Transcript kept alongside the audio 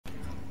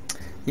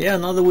Yeah,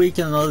 another week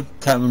and another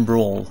tavern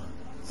brawl.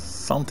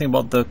 Something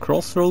about the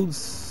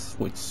crossroads,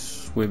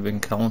 which we've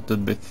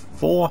encountered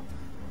before,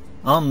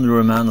 under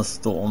a mana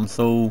storm.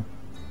 So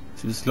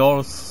choose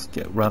cards,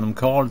 get random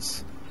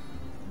cards.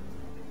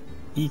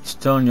 Each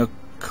turn your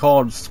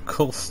cards'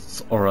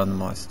 costs are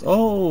randomized.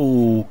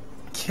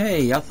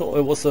 Okay, I thought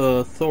it was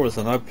a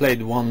Thorson. I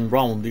played one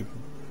round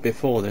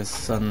before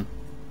this, and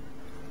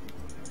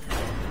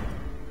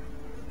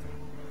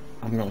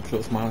I'm gonna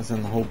close my eyes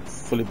and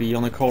hopefully be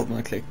on a card when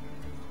I click.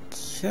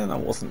 Yeah, I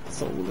wasn't,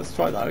 so let's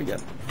try that again.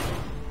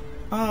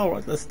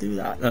 Alright, let's do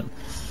that then.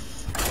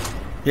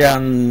 Yeah,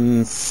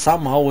 and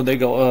somehow they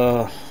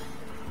got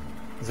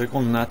is it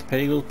called Nat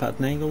Pagel? Pat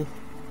Nagel?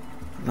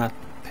 Nat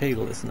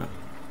Pagel, isn't it?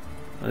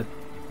 I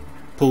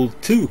pulled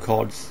 2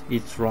 cards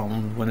each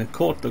round. When it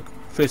caught the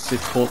fish, it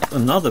caught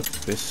another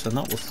fish, and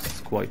that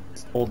was quite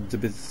odd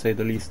to say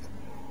the least.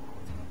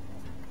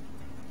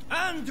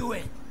 Undo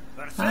it.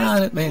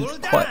 And it made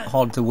it quite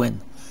hard to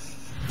win.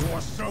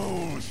 Your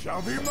soul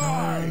shall be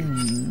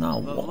mine.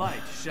 Now The what?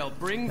 light shall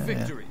bring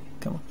victory.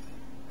 Come on.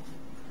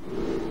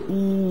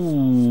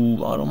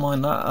 Ooh, I don't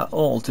mind that at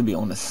all, to be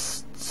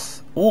honest.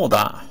 Or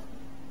that.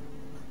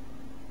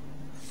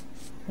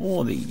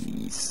 Or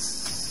these.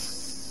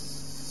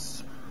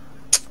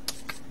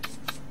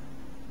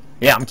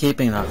 Yeah, I'm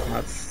keeping that.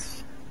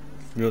 That's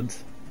good.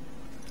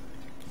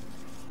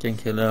 Can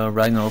kill a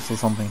Ragnaros or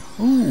something.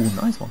 Ooh,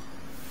 nice one.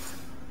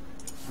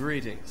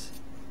 Greetings.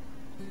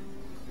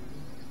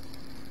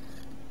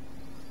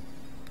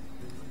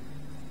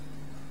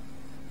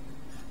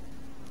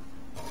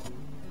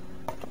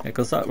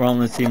 Because that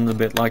round it seemed a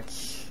bit like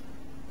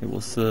it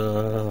was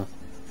a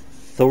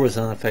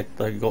Thorson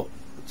effect. I got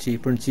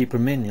cheaper and cheaper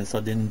minions. I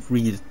didn't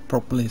read it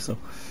properly, so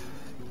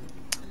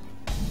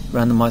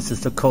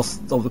randomizes the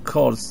cost of the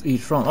cards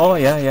each round. Oh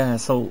yeah,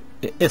 so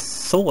it is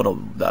sort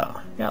of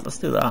that. Yeah, let's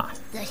do that.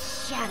 The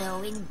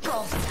shadow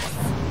engulfs us.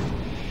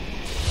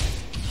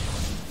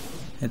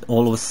 It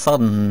all of a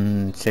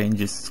sudden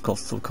changes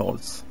cost of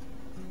cards.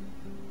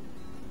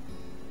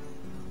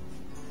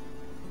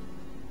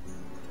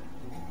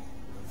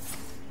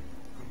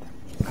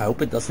 I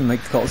hope it doesn't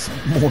make cards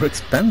more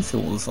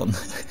expensive all of a sudden.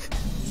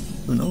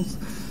 Who knows?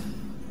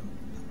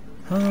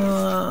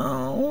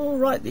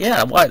 Alright,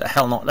 yeah, why the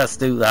hell not? Let's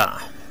do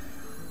that.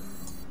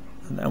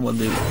 And then we'll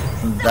do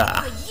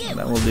that. And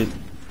then we'll do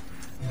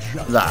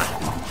that.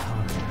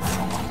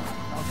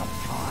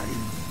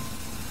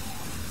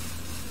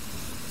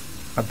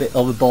 A bit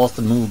of a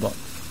bastard move, but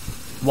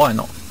why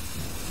not?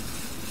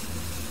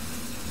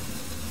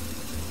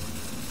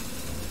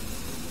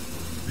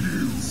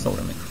 Sort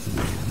of me.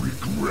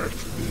 Regret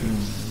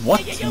this.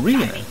 What?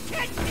 Really?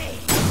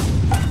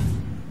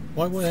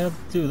 Why would I have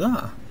to do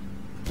that?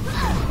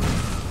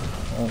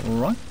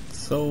 Alright,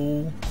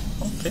 so...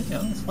 Okay,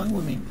 yeah, that's fine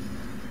with me.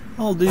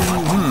 I'll do...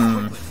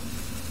 I'll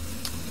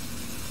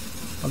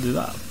do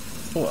that.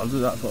 Oh, I'll do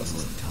that first.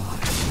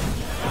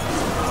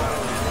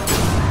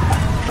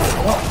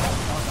 What?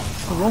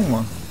 The wrong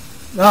one.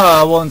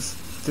 Ah, I want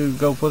to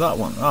go for that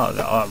one. Oh,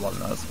 well,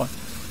 that's fine.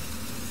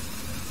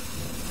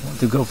 I want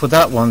to go for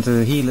that one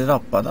to heal it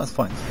up, but that's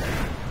fine.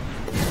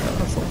 Yeah,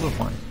 that's also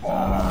fine.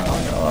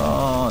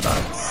 Oh,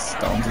 that's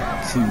down to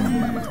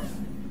 2.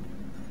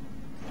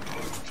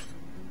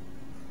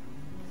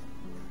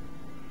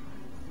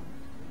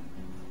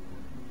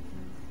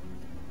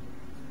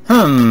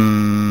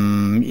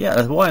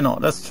 Yeah, why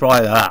not? Let's try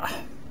that.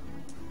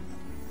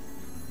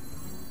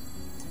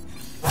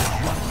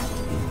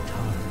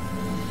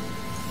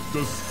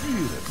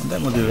 And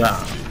then we'll do that.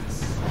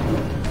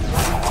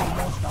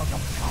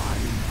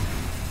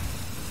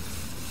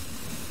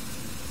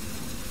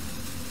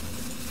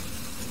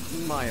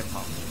 My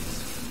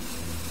apologies.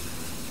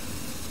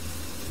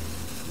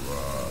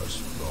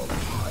 Grasp the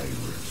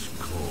pirate's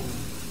code.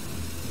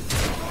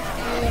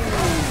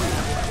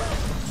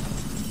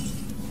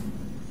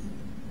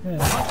 Yeah.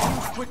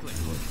 Quickly.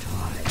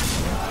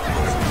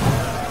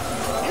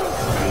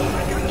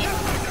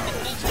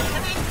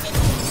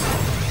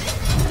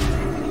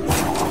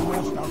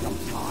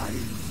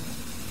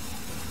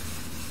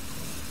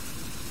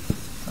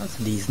 That's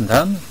decent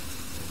then.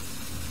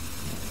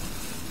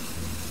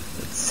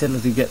 It's silly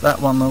to get that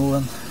one though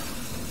then.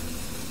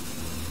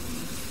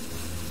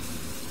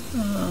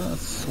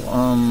 That's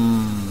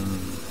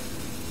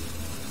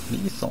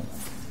lethal.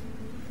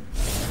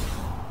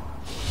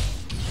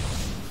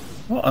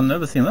 What? I've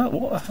never seen that.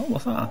 What the hell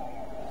was that?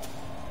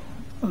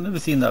 I've never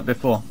seen that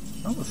before.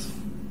 That was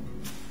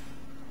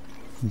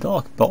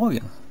dark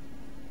bargain.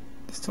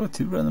 Destroy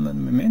 2 random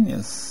enemy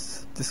minions.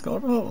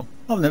 Discard. Oh,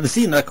 I've never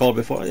seen that card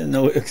before. I didn't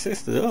know it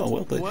existed. Oh,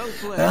 well played. Well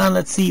played. And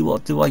let's see,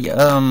 what do I get?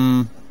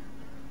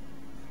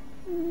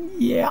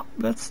 Yeah,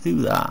 let's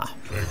do that.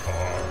 Take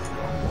heart.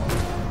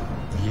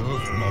 The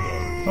Earth Mother.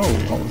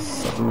 Oh, I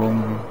was at the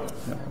wrong.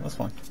 Yeah, that's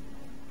fine.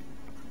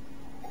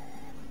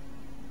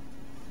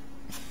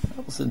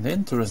 That was an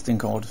interesting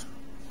card.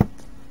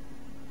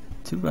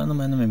 2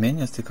 random enemy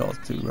minions to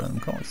cast 2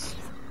 random cards.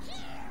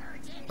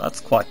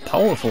 That's quite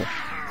powerful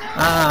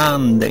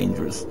and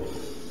dangerous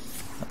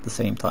at the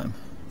same time.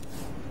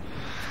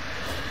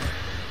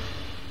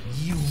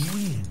 You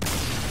win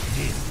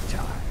this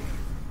time.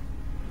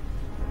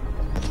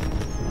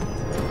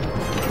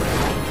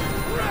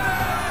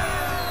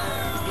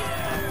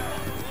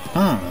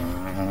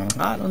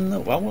 I don't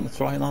know. I want to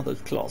try another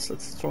class.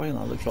 Let's try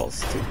another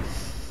class too.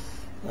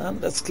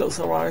 And let's close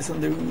our eyes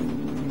and do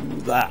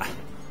that.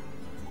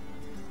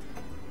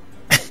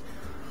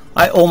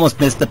 I almost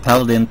missed the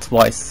paladin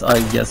twice. I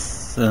guess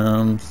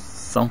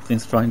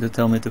something's trying to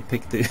tell me to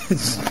pick the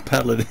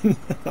paladin.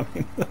 I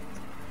mean, what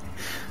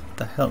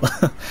the hell?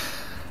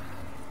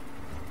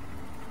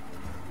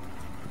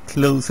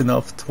 Close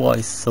enough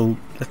twice, so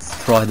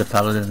let's try the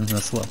paladin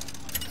as well.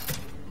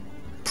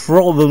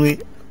 Probably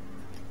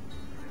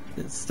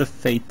it's the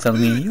fate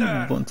telling me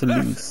you're going to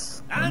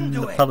lose, and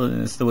the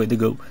paladin is the way to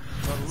go.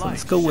 So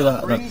let's go with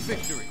that then.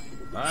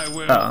 I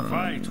will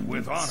fight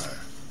with honor.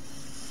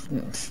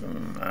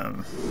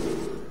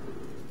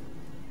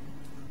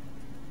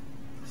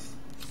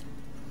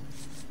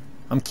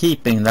 I'm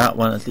keeping that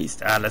one at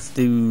least. Let's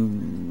do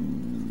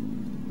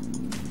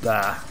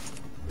that.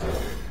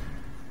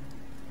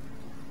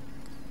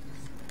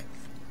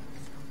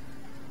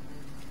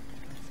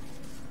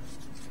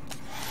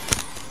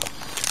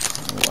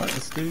 Alright,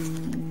 let's do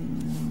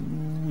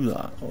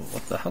that. Oh,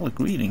 what the hell?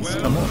 Greetings.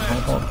 Come on, how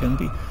hard can it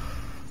be?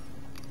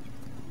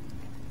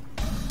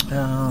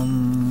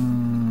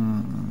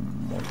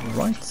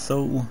 Alright,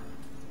 so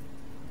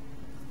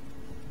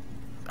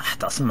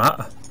doesn't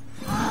matter.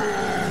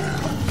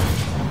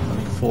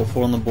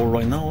 4-4 on the board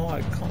right now,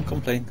 I can't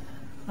complain.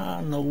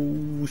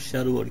 No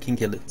shadow or can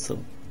kill it,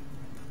 so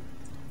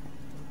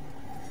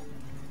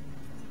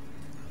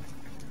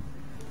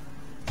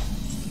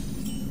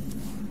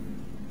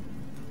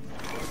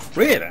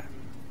really?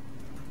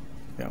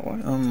 Yeah, why?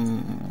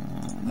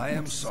 I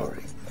am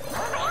sorry.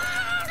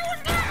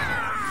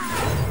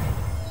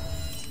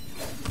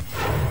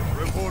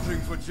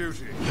 Reporting for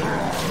duty.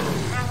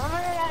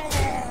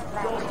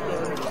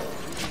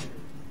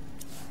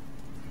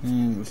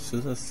 So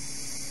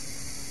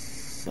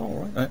that's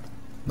alright.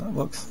 That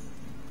works.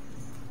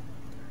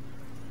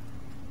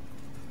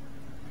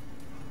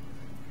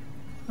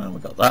 And we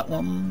got that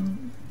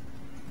one,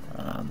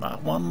 and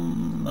that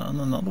one, and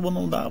another one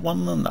on that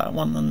one, and that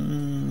one,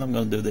 and I'm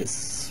gonna do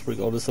this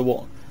regardless of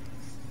what.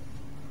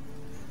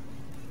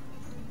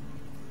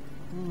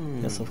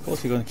 Yes, of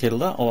course you're gonna kill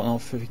that one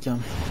off if you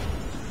can.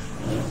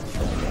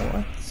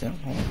 Alright, yeah,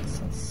 alright,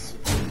 that's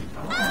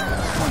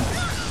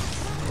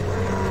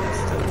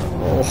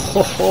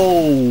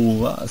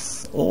oh,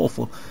 that's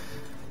awful.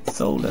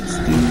 So let's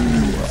do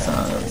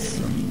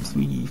some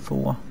 3,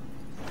 4.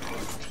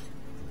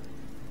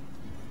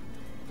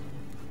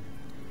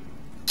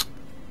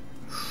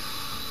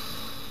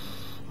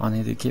 I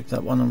need to keep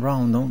that one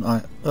around, don't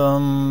I?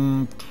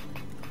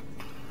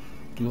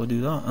 Do I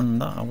do that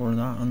and that or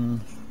that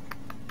and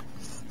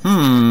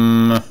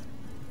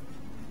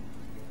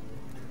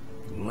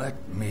Let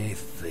me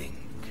think.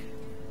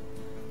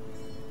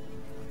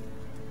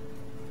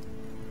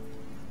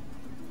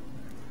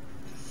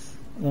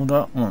 or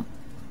that one?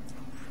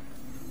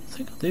 I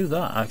think I'll do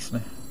that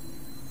actually.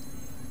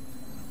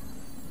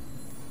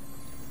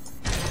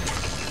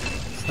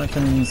 So I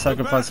can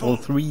sacrifice all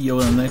 3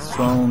 over the next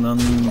round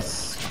and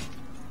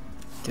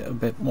get a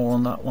bit more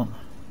on that one.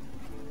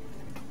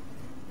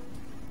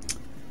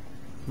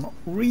 Not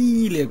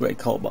really a great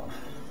call, but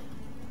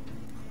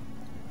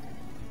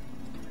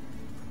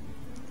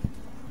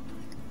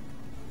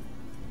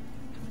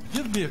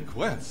Give me a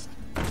quest.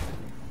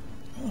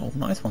 oh,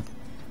 nice one.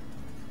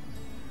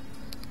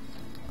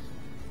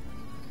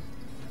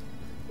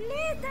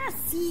 Let us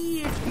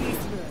see if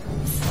this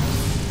works.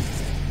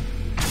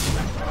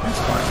 That's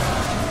fine.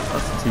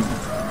 That's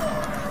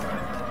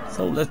 2.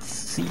 So let's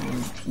see.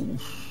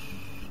 Oof.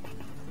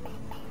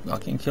 I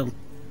can kill.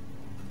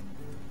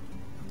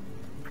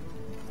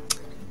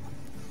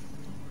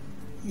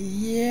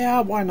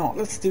 Yeah, why not?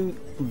 Let's do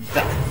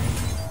that.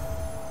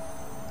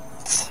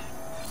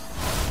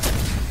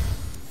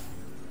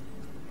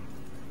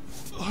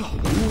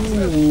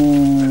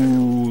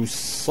 Ooh,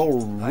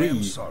 sorry. I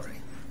am sorry.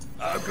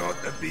 I've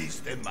got the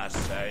beast in my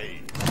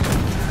side.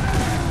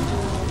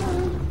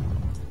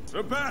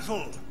 To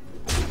battle!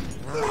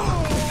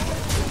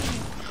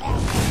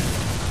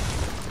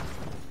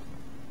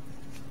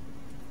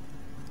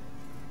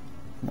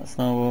 That's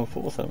now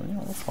 4-7, yeah,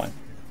 that's fine.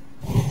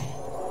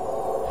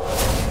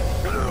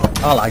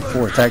 I like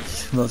 4 attack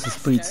versus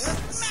priests.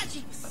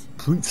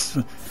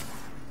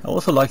 I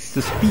also like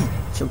to speak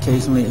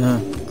occasionally,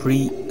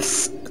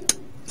 priests.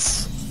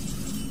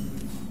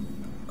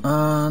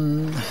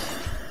 And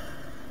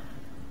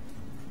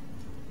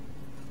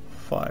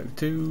 5,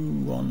 2,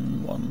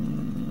 1,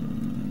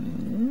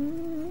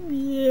 1.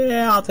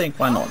 Yeah, I think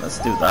why not? Let's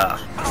do that.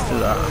 Let's do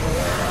that.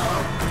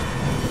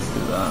 Let's do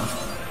that.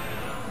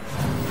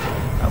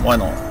 And why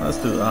not? Let's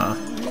do that.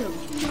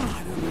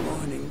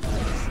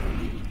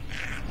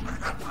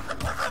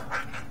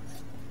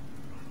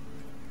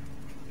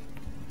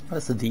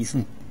 That's a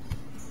decent.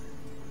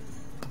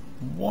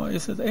 Why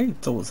is it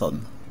 8 all of a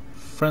sudden?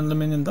 Friendly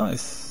minion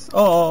dice.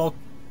 Oh,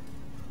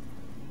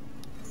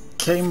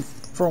 came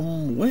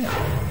from where?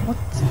 What?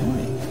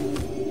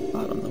 Why?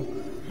 I don't know.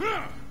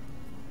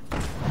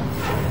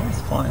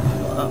 That's fine.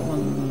 That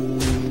one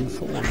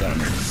 4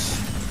 damage.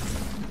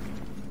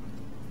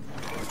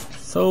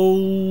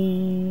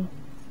 So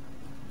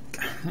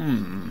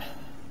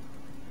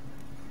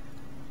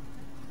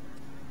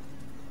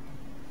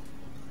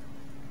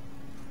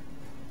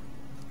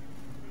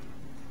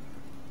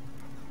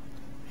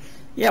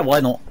yeah,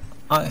 why not?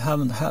 I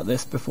haven't had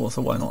this before,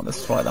 so why not?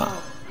 Let's try that.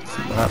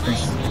 See what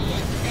happens.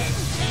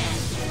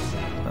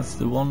 That's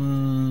the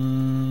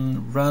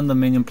one random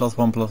minion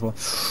 +1/+1.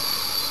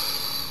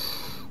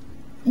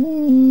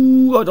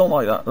 Ooh, I don't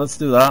like that. Let's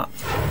do that.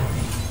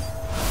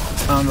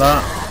 And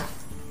that.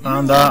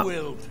 And that.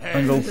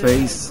 And go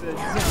face.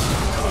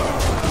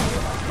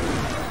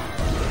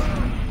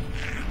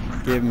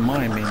 Give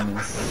my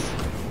minions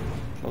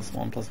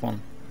 +1/+1.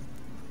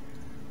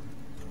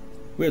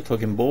 We're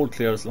talking board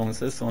clear as long as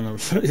this one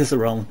is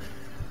around.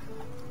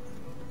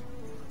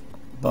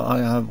 But I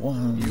have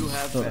one. You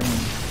have so,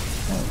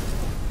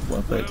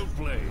 well played.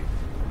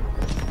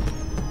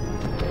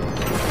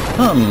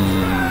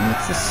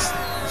 It's a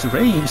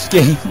strange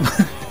game.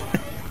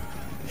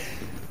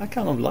 I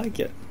kind of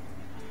like it.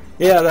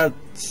 Yeah, that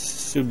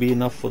should be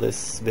enough for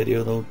this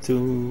video though.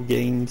 2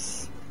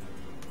 games.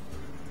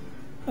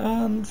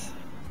 And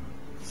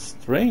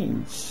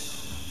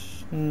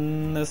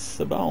strangeness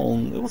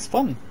abound. It was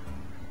fun.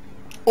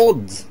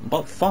 Odd,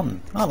 but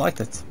fun. I liked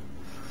it.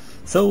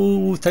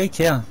 So take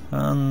care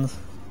and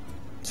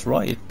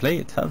try it, play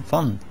it, have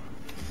fun.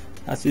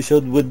 As you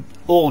should with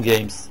all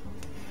games.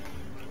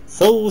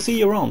 So see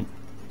you around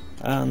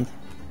and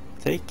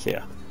take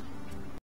care.